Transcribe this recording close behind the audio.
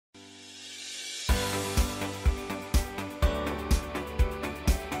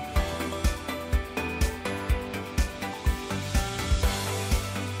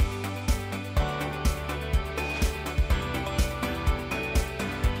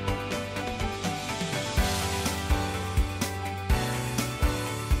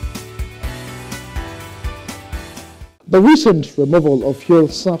The recent removal of fuel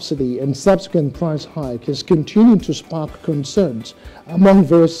subsidy and subsequent price hike is continuing to spark concerns among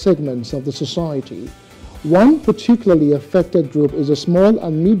various segments of the society. One particularly affected group is the small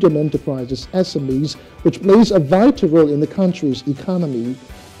and medium enterprises, SMEs, which plays a vital role in the country's economy.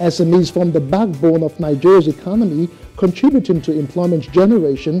 SMEs form the backbone of Nigeria's economy, contributing to employment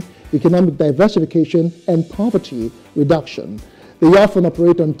generation, economic diversification, and poverty reduction. They often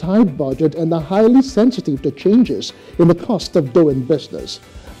operate on tight budget and are highly sensitive to changes in the cost of doing business.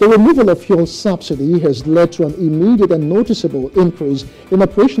 The removal of fuel subsidy has led to an immediate and noticeable increase in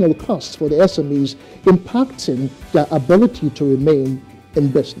operational costs for the SMEs, impacting their ability to remain in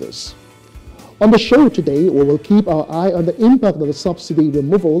business. On the show today, we will keep our eye on the impact of the subsidy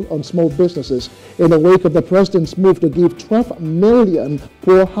removal on small businesses in the wake of the President's move to give 12 million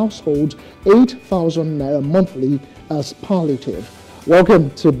poor households 8,000 naira monthly as palliative.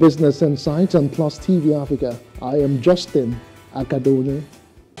 Welcome to Business Insights on Plus TV Africa. I am Justin Akadonye.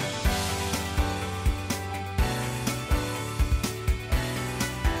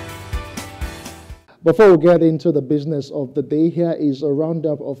 Before we get into the business of the day, here is a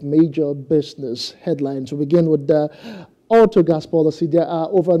roundup of major business headlines. We begin with the auto gas policy. There are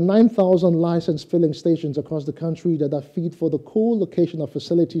over 9,000 licensed filling stations across the country that are fit for the co-location of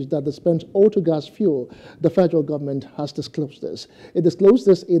facilities that dispense auto gas fuel. The federal government has disclosed this. It disclosed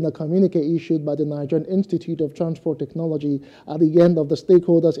this in a communique issued by the Nigerian Institute of Transport Technology at the end of the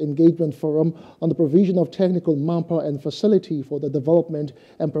Stakeholders Engagement Forum on the provision of technical manpower and facility for the development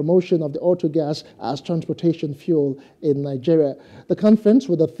and promotion of the auto gas as transportation fuel in Nigeria. The conference,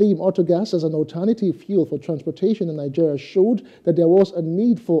 with the theme Auto Gas as an Alternative Fuel for Transportation in Nigeria, showed that there was a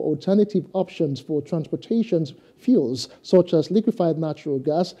need for alternative options for transportation fuels such as liquefied natural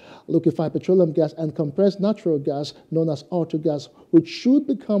gas, liquefied petroleum gas, and compressed natural gas known as auto gas, which should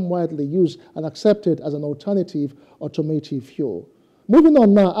become widely used and accepted as an alternative automotive fuel. Moving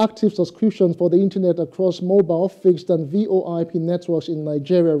on now, active subscriptions for the internet across mobile, fixed, and VoIP networks in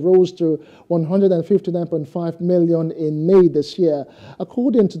Nigeria rose to 159.5 million in May this year.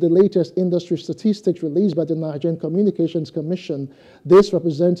 According to the latest industry statistics released by the Nigerian Communications Commission, this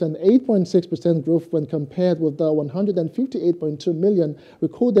represents an 8.6% growth when compared with the 158.2 million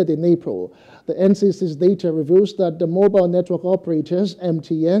recorded in April. The NCC's data reveals that the mobile network operators,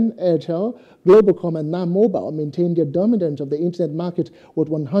 MTN, Airtel, Globacom, and Nam Mobile maintained their dominance of the internet market with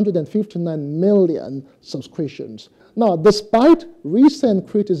 159 million subscriptions. Now, despite recent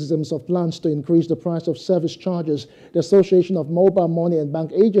criticisms of plans to increase the price of service charges, the Association of Mobile Money and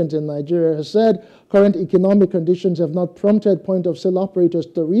Bank Agents in Nigeria has said current economic conditions have not prompted point-of-sale operators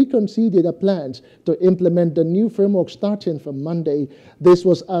to reconsider their plans to implement the new framework starting from Monday. This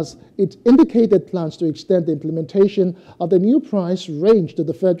was as it indicated plans to extend the implementation of the new price range to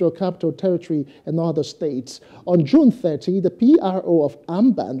the Federal Capital Territory and other states. On June 30, the PRO of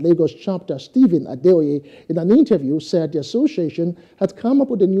AMBAN, Lagos chapter, Stephen Adeoye, in an interview said the association had come up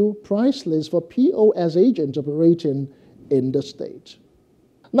with a new price list for POS agents operating in the state.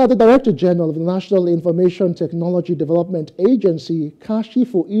 Now, the Director General of the National Information Technology Development Agency,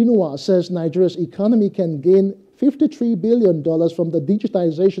 Kashifu Inuwa, says Nigeria's economy can gain $53 billion from the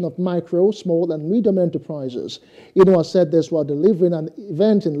digitization of micro, small, and medium enterprises. Inuwa said this while delivering an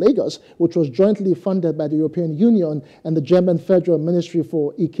event in Lagos, which was jointly funded by the European Union and the German Federal Ministry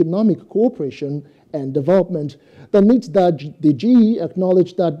for Economic Cooperation and Development. The GE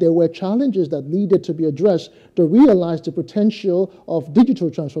acknowledged that there were challenges that needed to be addressed to realize the potential of digital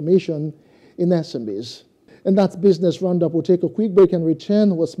transformation in SMEs. And that's Business Roundup. We'll take a quick break and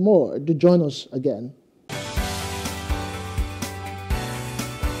return with more. Do join us again.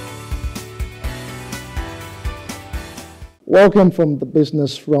 Welcome from the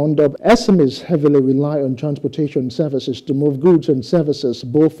Business Roundup. SMEs heavily rely on transportation services to move goods and services,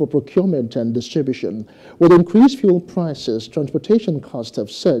 both for procurement and distribution. With increased fuel prices, transportation costs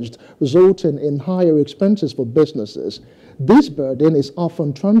have surged, resulting in higher expenses for businesses. This burden is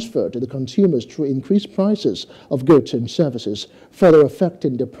often transferred to the consumers through increased prices of goods and services, further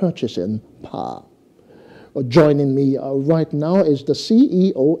affecting their purchasing power. Joining me right now is the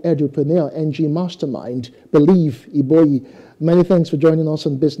CEO, Edupreneur NG Mastermind, Believe Iboyi. Many thanks for joining us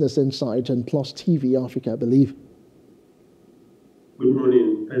on Business Insight and Plus TV Africa, Believe. Good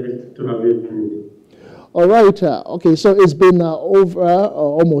morning. Pleasure to have you. All right. Okay, so it's been over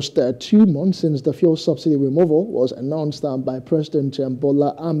almost 2 months since the fuel subsidy removal was announced by President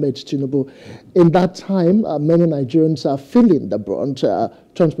Bola Ahmed Tinubu. In that time, many Nigerians are feeling the brunt.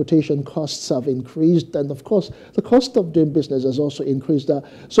 Transportation costs have increased, and of course, the cost of doing business has also increased.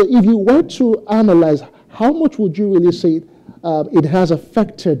 So if you were to analyze, how much would you really say it has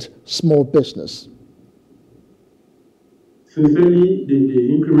affected small business? Sincerely,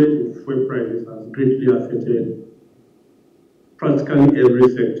 the increment in fuel prices has greatly affected practically every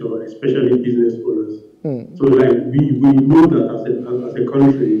sector, especially business owners. So like we know that as a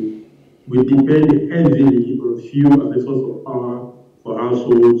country, we depend heavily on fuel as a source of power for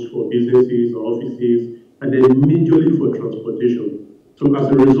households, for businesses, or offices, and then majorly for transportation. So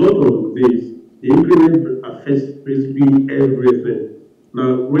as a result of this, the increment affects basically everything.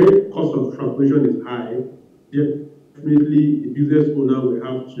 Now, when cost of transportation is high, definitely the business owner will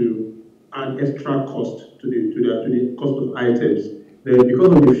have to add extra cost to the cost of items. Then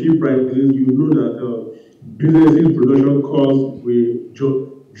because of the fuel prices, you know that businesses production costs will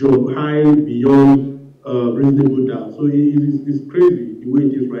jump high beyond reasonable doubt. So it's crazy the way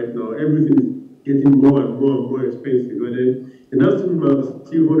it is right now. Everything is getting more and more and more expensive. And then the last thing about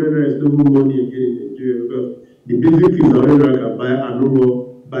still 100 is no more money again in Nigeria because the basic things that 100 can buy are no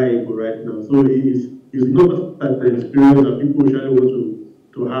more buyable right now. So it's not an experience that people usually want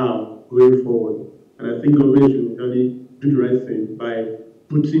to have going forward. And I think government should really do the right thing by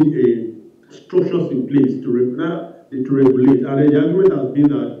putting a structures in place to regulate. And the argument has been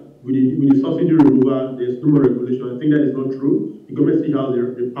that with the subsidy removal, there's no more regulation. I think that is not true. The government still has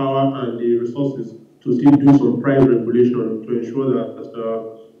the power and the resources to still do some price regulation to ensure that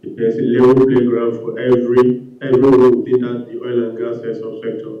there's a level playground for everyone within the oil and gas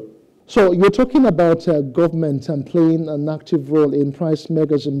subsector. So you're talking about government and playing an active role in price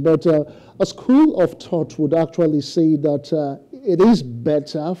mechanism, but a school of thought would actually say that it is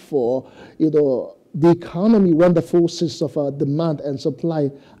better for the economy when the forces of demand and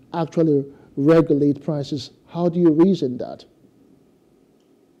supply actually regulate prices. How do you reason that?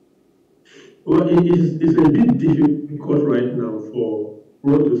 Well, it's a bit difficult right now for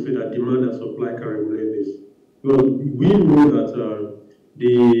one to say that demand and supply can regulate this. Because we know that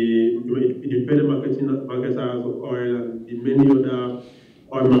the independent marketers of oil and the many other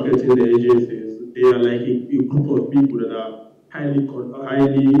oil marketing agencies, they are like a group of people that are highly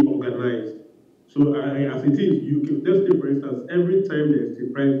organized. So as it is, let's say for instance, every time there's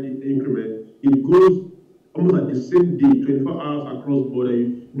a price increment, it goes almost at the same day, 24 hours across border.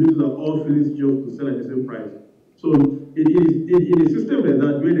 You notice that all filling stations will sell at the same price. So it is in a system like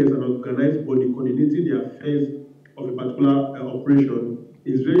that where there's an organized body coordinating the affairs of a particular operation.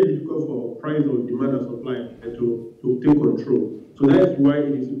 It's very difficult for price or demand and supply to take control. So that's why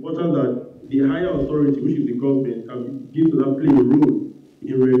it is important that the higher authority, which is the government, can begin to now play a role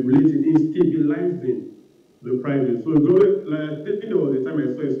in regulating, in stabilizing the prices. So government, like I think there was a time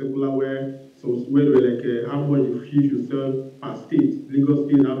I saw a circular where they were like how much the fish you sell per state. Lagos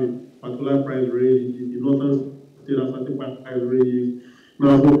State have a particular price range, the northern state has a certain price range.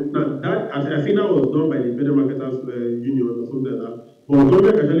 Now that I think that was done by the Federal Marketers Union or something like that. But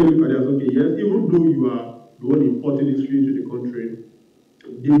government can actually look at it as okay, yes, even though you are the one importing this food to the country,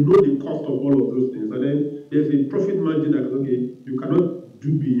 they know the cost of all of those things. And then there's a profit margin that okay, you cannot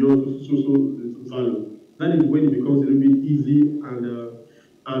do beyond so value. That is when it becomes a little bit easy and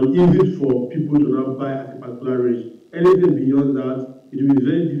easy for people to now buy at a particular range. Anything beyond that, it will be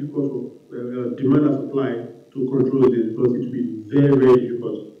very difficult for demand and supply to control this because it will be very, very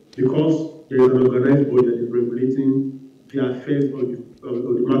difficult because there is an organized body that is regulating the affairs of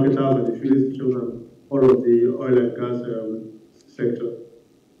the marketers and the filling stations and all of the oil and gas sector.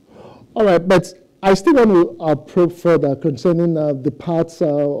 All right, but I still want to probe further concerning the parts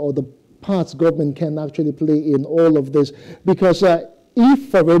or the parts government can actually play in all of this. Because if,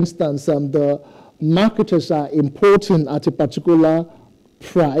 for instance, the marketers are importing at a particular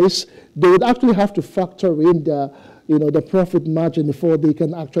price, they would actually have to factor in the profit margin before they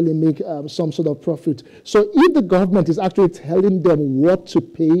can actually make some sort of profit. So if the government is actually telling them what to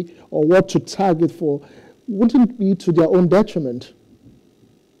pay or what to target for, wouldn't it be to their own detriment?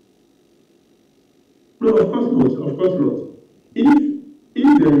 No, of course not. Of course not.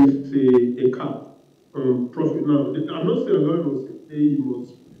 If there is a cap on profit, now I'm not saying the government will say you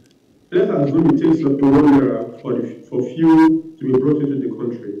must. Let's assume it takes up to €1 for fuel to be brought into the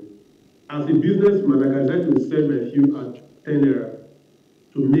country. As a businessman, I can try to sell my fuel at €10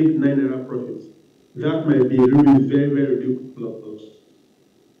 to make €9 profits. That might be really very, very ridiculous.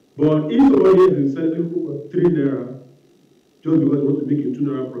 But if somebody is selling for €3 just because they want to make a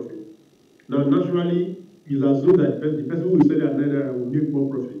 €2 profit, now naturally you assume that the person who is selling at €9 will make more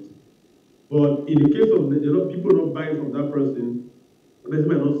profit. But in the case of people not buying from that person, the person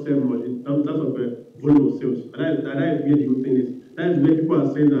might not sell much in terms of volume of sales. And that is where the whole thing is. That is where people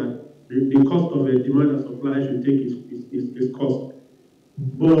are saying that the cost of demand and supply should take its cost.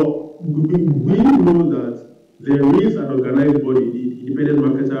 But we know that there is an organized body, the independent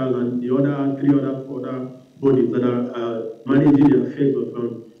marketers and the other 3 other bodies that are managing the affairs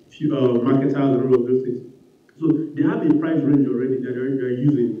of marketers and all of those things. So they have a price range already that they're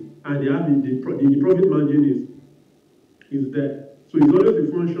using, and they have the profit margin is there. So it's always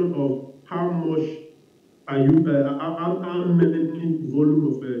a function of how much are you, how many volume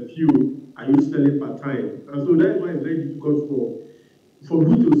of fuel are you selling per time, and so that's why it's very difficult for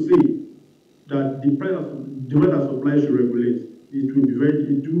me to say that the price of demand and supply should regulate. It will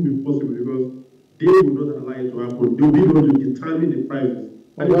be possible because they will not allow it to happen. They will be able to determine the prices.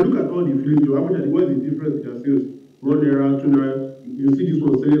 And if you look at all the fuels, you have what is the difference in their sales? 1 naira, 2 naira. You see this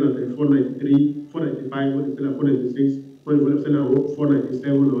one selling at 493, 495, one is selling at 496, one is selling at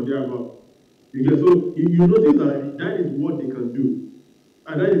 497 or thereabout. So you notice that is what they can do,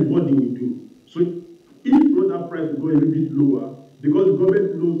 and that is what they will do. So if that price will go a little bit lower, because the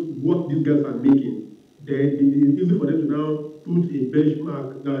government knows what these guys are making, then it is easy for them to now put a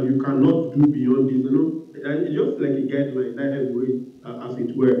benchmark that you cannot do beyond this. It's just like a guideline, that is the way, as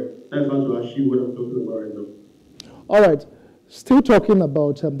it were. That's how to achieve what I'm talking about right now. All right. Still talking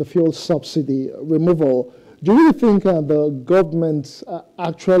about the fuel subsidy removal. Do you think the government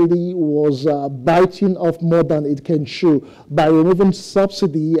actually was biting off more than it can chew by removing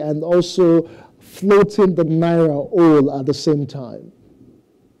subsidy and also floating the naira all at the same time?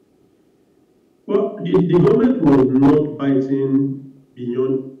 Well, the government was not biting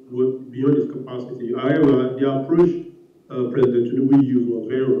beyond its capacity. However, the approach President Tinubu used was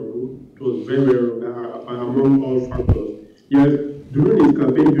very wrong. It was very, very wrong among all factors. Yes, during his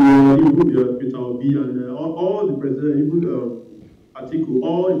campaign period, even Peter Obi and all the president, even Atiku,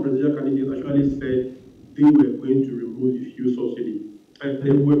 all the presidential candidates actually said they were going to remove the fuel subsidy, and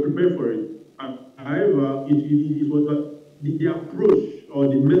they were prepared for it. However, it was the approach or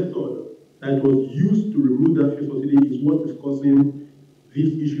the method that was used to remove that fuel subsidy is what is causing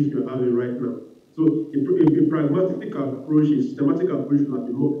these issues we're having right now. So a pragmatic approach, a systematic approach might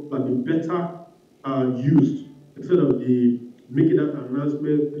be better used instead of making that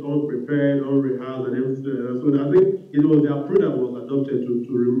announcement unprepared, unrehearsed, and everything. So I think it was the approach that was adopted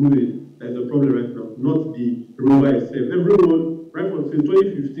to remove it that is the problem right now, not the removal itself. Everyone, right from since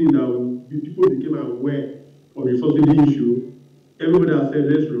 2015, that people became aware of the subsidy issue, everybody has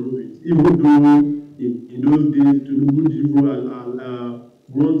said, let's remove it. Even though in those days, Tinubu didn't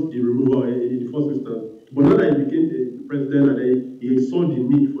want the removal in the first instance. But now that he became the president and he saw the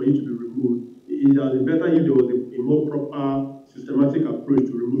need for it to be removed, it has been better if there was a more proper, systematic approach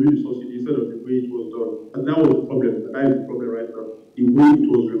to removing the subsidy instead of the way it was done. And that was the problem. That is the problem right now. The way it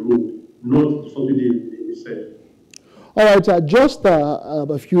was removed, not the subsidy itself. All right, just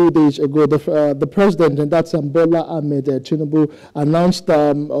a few days ago, the president, and that's Bola Ahmed Tinubu, announced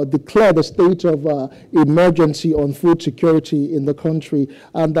or declared a state of emergency on food security in the country,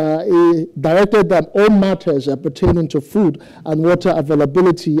 and he directed that all matters pertaining to food and water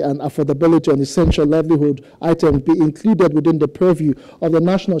availability and affordability on essential livelihood items be included within the purview of the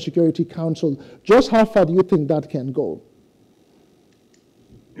National Security Council. Just how far do you think that can go?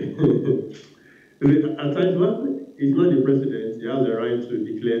 At times, it's not the president, he has the right to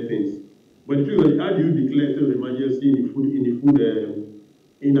declare things. But the truth is, how do you declare state of emergency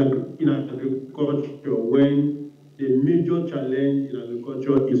in agriculture when the major challenge in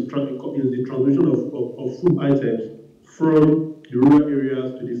agriculture is the transmission of food items from the rural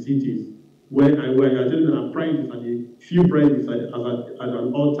areas to the cities, where you're telling them prices at the fuel prices at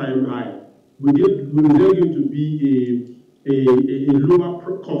an all-time high. There's going to be a lower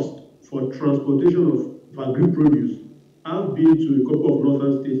cost for transportation of agri-produce. I've been to a couple of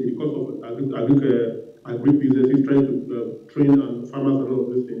northern states in the course of agri-businesses trying to train farmers and all of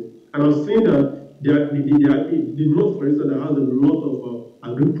those things. And I've seen that the north, for instance, that has a lot of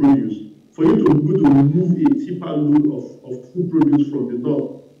agri-produce, for you to be able to remove a cheaper load of food produce from the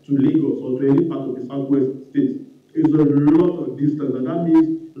north to Lagos or to any part of the southwest states is a lot of distance, and that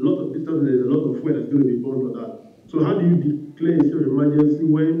means a lot of distance and there's a lot of fuel that's going to be burned for that. So how do you declare a state of emergency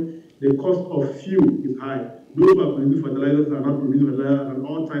when the cost of fuel is high? Those who are producing fertilizers are not producing fertilizers at an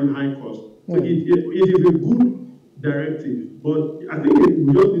all-time high cost. So it is a good directive, but I think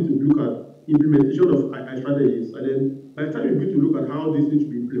we just need to look at implementation of strategies. And then by the time you begin to look at how this needs to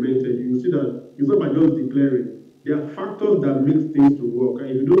be implemented, you will see that it's not by just declaring. There are factors that make things to work. And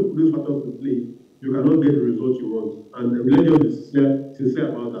if you don't put those factors in place, you cannot get the results you want. And let us be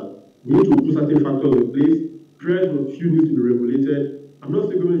sincere about that. We need to put certain factors in place. Price of fuel needs to be regulated. I'm not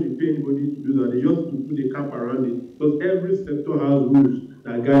saying government should pay anybody to do that. They just to put a cap around it, because every sector has rules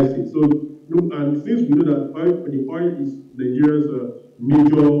that guides it. So, and since we know that the oil is Nigeria's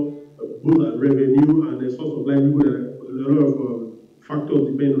major both revenue and a source of livelihood, and a lot of factors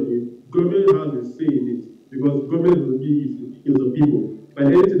depend on it, government has a say in it,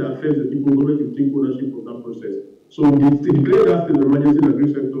 So the declared that in the emergency in the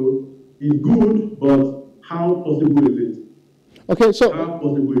agri sector is good, but how possible is it? Okay, so how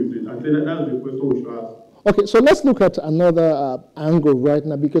possible is it? I think that's the question we should ask. Okay, so let's look at another angle right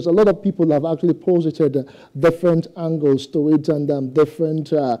now, because a lot of people have actually posited different angles to it and different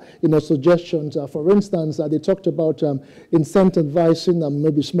suggestions. For instance, they talked about incentivizing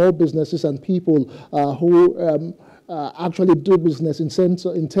maybe small businesses and people who actually do business in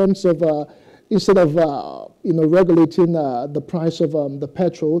terms of instead of regulating the price of the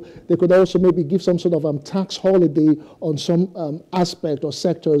petrol, they could also maybe give some sort of tax holiday on some aspect or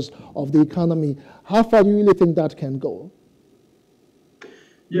sectors of the economy. How far do you really think that can go?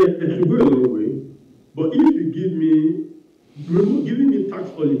 Yeah, it should go a long way. But if you giving me tax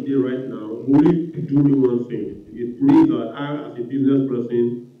holiday right now will only do me one thing. It means that I, as a business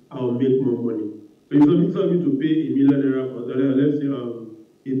person, I'll make more money. So if somebody tells me to pay a million naira for, let's say,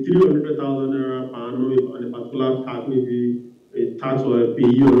 a 300,000 naira per annum on a particular tax, maybe a tax or a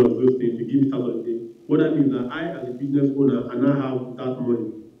payee or all of those things to give me tax holiday. What that means that I, as a business owner, I now have that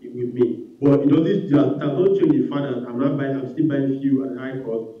money with me. But does not change the fact that I'm still buying fuel at a high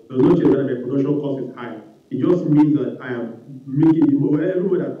cost. Does not change that my production cost is high. It just means that I am making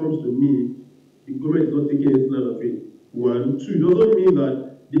everywhere that comes to me, the government is not taking anything out of it. One, two, it doesn't mean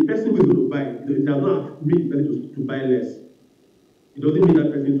that the person who is going to buy it does not make the person to buy less. It doesn't mean that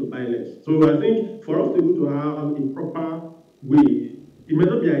person to buy less. So I think for us to be able to have a proper way, it may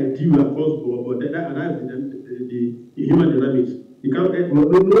not be ideal across board, but that's the human dynamics. You can't no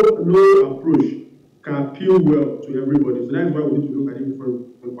approach can appeal well to everybody. So that's why we need to look at it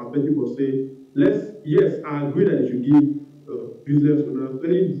from the perspective of say, yes, I agree that it should give business owners,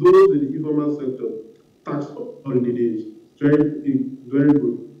 especially those in the informal sector, tax holidays. Very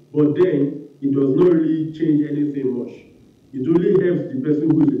good. But then it does not really change anything much. It only helps the person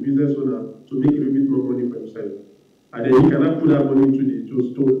who is a business owner to make a little bit more money for himself. And then he cannot put that money to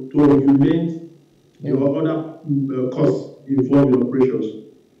augment your other costs involved in operations.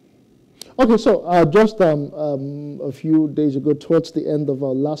 Okay, so just a few days ago, towards the end of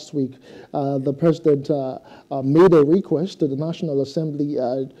last week, the president made a request to the National Assembly,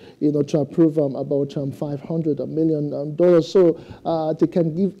 to approve about $500 million. So they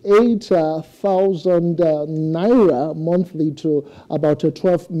can give 8,000 naira monthly to about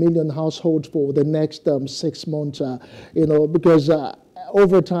 12 million households for the next 6 months. Because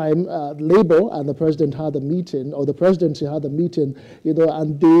over time, Labour and the president had a meeting, or the presidency had a meeting,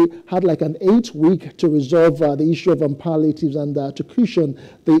 and they had like an 8-week to resolve the issue of palliatives and to cushion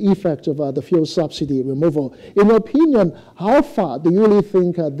the effect of the fuel subsidy removal. In your opinion, how far do you really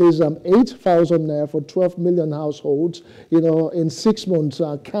think this 8,000 naira for 12 million households, in 6 months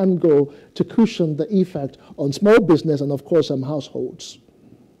can go to cushion the effect on small business and, of course, households?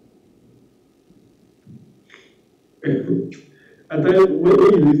 At times, when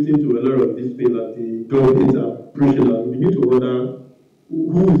you listen to a lot of these things that the governments are pushing out, you need to wonder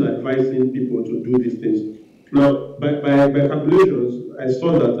who is advising people to do these things. Now, by calculations, I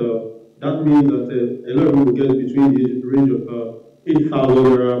saw that means that a lot of people get between the range of 8,000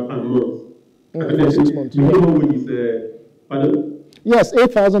 naira per month. For 6 months. The minimum wage is, pardon? Yes,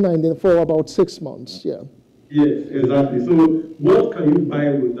 8,000 for about 6 months, yeah. Yes, exactly. So what can you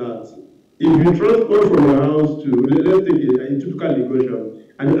buy with that? If you transport from your house to, let's take a typical Lagos,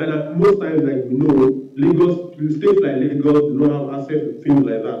 and most times, like we know, states like Lagos do not have access to things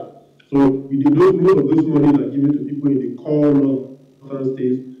like that. So most of those monies are given to people in the core northern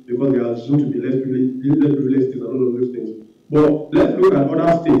states because they are assumed to be less privileged states and all of those things. But let's look at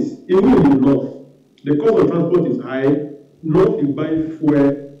other states. Even in the north, the cost of transport is high. North is buying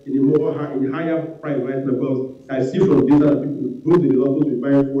fuel in a higher price right now, because I see from data that people, those in the north, will be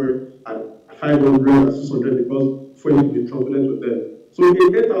buying fuel at 500 and 600 because fuel is be transported to them. So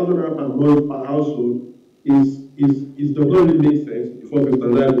 8,000 naira per month per household does not really make sense. Before the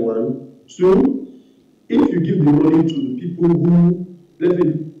standard one. Two, if you give the money to the people who, let's say,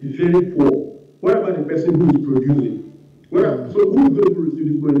 is very poor, what about the person who is producing? So who is going to receive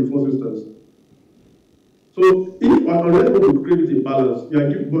this money in the first instance? So unless we could create a balance, you are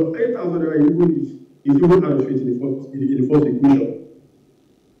giving, but 8,000 naira is even out of it in the first equation.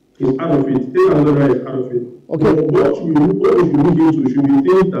 It's out of it. 8,000 naira is out of it. Okay. But what we should look into should be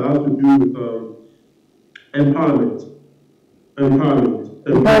things that have to do with empowerment. Empowerment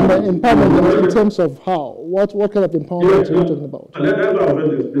in terms of how? What kind of empowerment are you talking about? And that's what I'm trying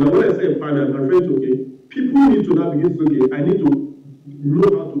to explain. When I say empowerment, I'm trying to, people need to now begin to, I need to know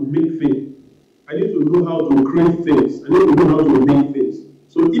how to make things. I need to know how to create things. I need to know how to make things.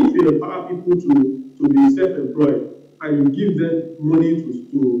 So if you empower people to be self-employed and you give them money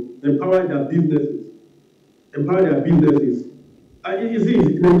to empower their businesses, empower their businesses.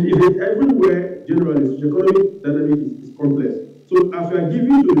 Everywhere generally, the economic dynamic is complex. So as we are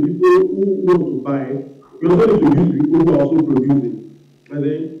giving to the people who want to buy, we also need to use the people who are also producing. And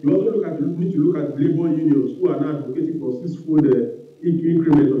then you also need to look at labor unions who are now advocating for six-fold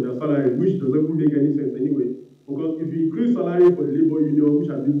increment of their salary, which doesn't make any sense anyway. Because if you increase salary for the labor union, which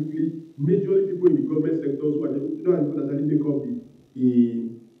are basically majorly people in the government sectors who are the people that actually make up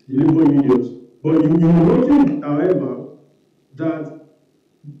the labor unions. But you notice, however, that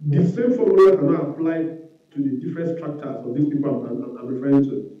the same formula cannot apply to the different structures of these people I'm referring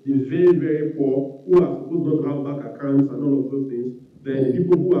to. The very, very poor who are supposed not to have bank accounts and all of those things. Then the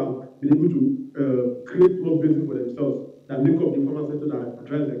people who have been able to create more basis for themselves that make up the informal sector that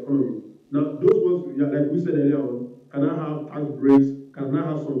drives the economy. Now, those ones, like we said earlier on, cannot have tax breaks, cannot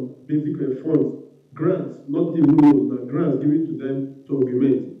have some basic funds, grants, not even loans, but grants given to them to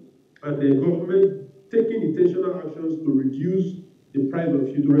augment. And the government taking intentional actions to reduce the price of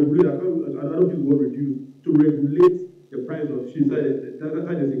fuel, to regulate, I don't use the word reduce, to regulate the price of fuel. There's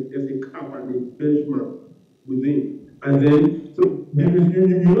a cap and a benchmark within. And then, so you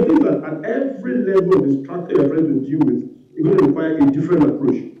notice that at every level of the structure you're trying to deal with, it's going to require a different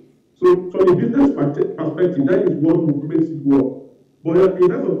approach. So from a business perspective, that is what makes it work. But in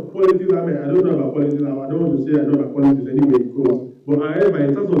terms of politics, I don't know about politics. I don't want to say I know about politics anyway, because, but however,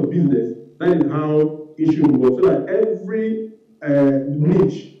 in terms of business, that is how it should work. So that every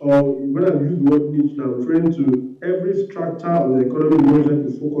niche, or when I use the word niche now, I'm referring to every structure of the economy we're trying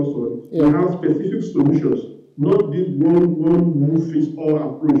to focus on, we have specific solutions, not this one fits all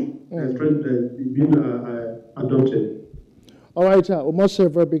approach that's being adopted. All right, we must say a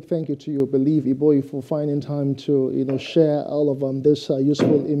very big thank you to you, Believe Iboyi, for finding time to share all of this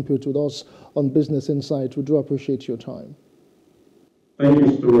useful input with us on Business Insight. We do appreciate your time. Thank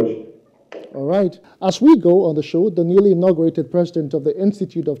you so much. All right. As we go on the show, the newly inaugurated president of the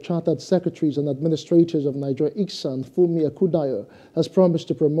Institute of Chartered Secretaries and Administrators of Nigeria, ICSAN, Funmi Ekudayo, has promised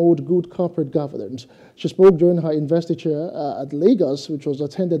to promote good corporate governance. She spoke during her investiture at Lagos, which was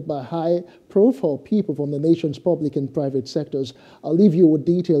attended by high-profile people from the nation's public and private sectors. I'll leave you with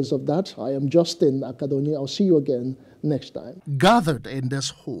details of that. I am Justin Akadonye. I'll see you again next time. Gathered in this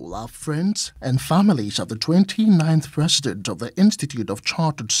hall are friends and families of the 29th President of the Institute of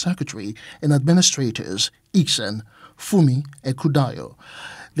Chartered Secretary and Administrators, ICSAN, Funmi Ekudayo.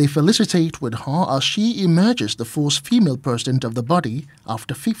 They felicitate with her as she emerges the first female president of the body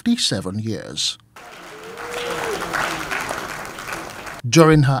after 57 years.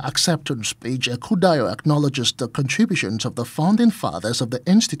 During her acceptance speech, Ekudayo acknowledges the contributions of the founding fathers of the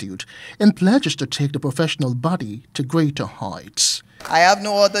Institute and pledges to take the professional body to greater heights. I have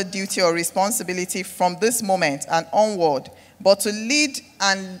no other duty or responsibility from this moment and onward but to lead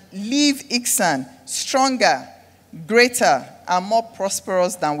and leave ICSAN stronger, greater, and more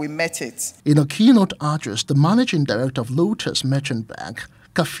prosperous than we met it. In a keynote address, the Managing Director of Lotus Merchant Bank,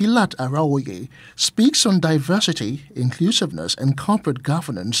 Kafilat Araoye, speaks on diversity, inclusiveness, and corporate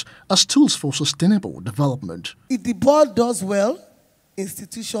governance as tools for sustainable development. If the board does well,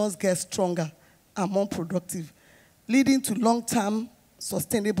 institutions get stronger and more productive, leading to long-term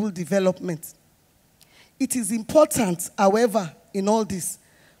sustainable development. It is important, however, in all this,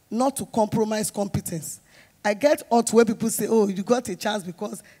 not to compromise competence. I get hurt where people say, oh, you got a chance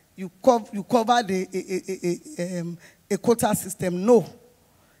because you covered a quota system. No.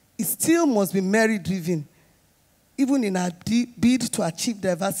 It still must be merit-driven, even in our bid to achieve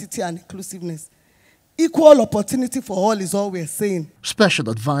diversity and inclusiveness. Equal opportunity for all is all we're saying. Special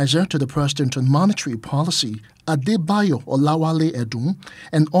Advisor to the President on Monetary Policy, Adebayo Olawale Edun,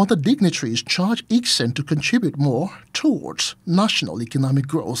 and other dignitaries charge ICSAN to contribute more towards national economic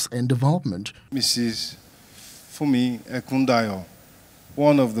growth and development. Mrs. Funmi Ekudayo,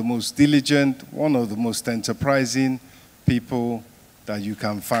 one of the most diligent, one of the most enterprising people that you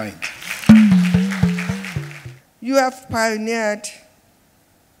can find. You have pioneered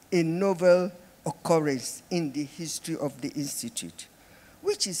a novel occurrence in the history of the Institute,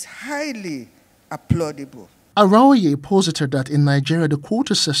 which is highly applaudable. Araoye posited that in Nigeria, the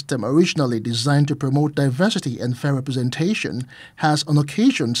quota system, originally designed to promote diversity and fair representation, has on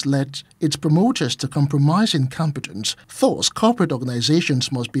occasions led its promoters to compromise in competence. Thus, corporate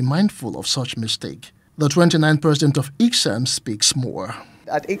organizations must be mindful of such mistake. The 29th president of ICSAN speaks more.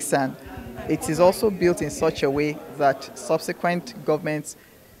 At ICSAN, it is also built in such a way that subsequent governments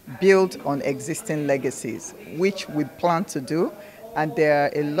build on existing legacies, which we plan to do. And there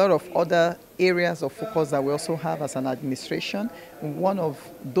are a lot of other areas of focus that we also have as an administration. One of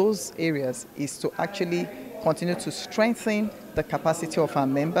those areas is to actually continue to strengthen the capacity of our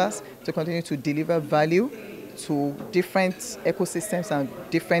members, to continue to deliver value to different ecosystems and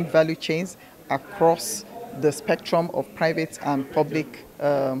different value chains across the spectrum of private and public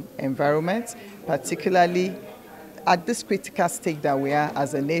environments, particularly at this critical stage that we are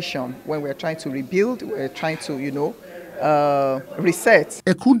as a nation, when we're trying to rebuild, we're trying to, reset.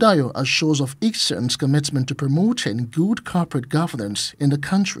 Ekundayo assures of ICSEN's commitment to promoting good corporate governance in the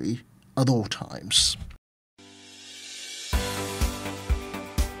country at all times.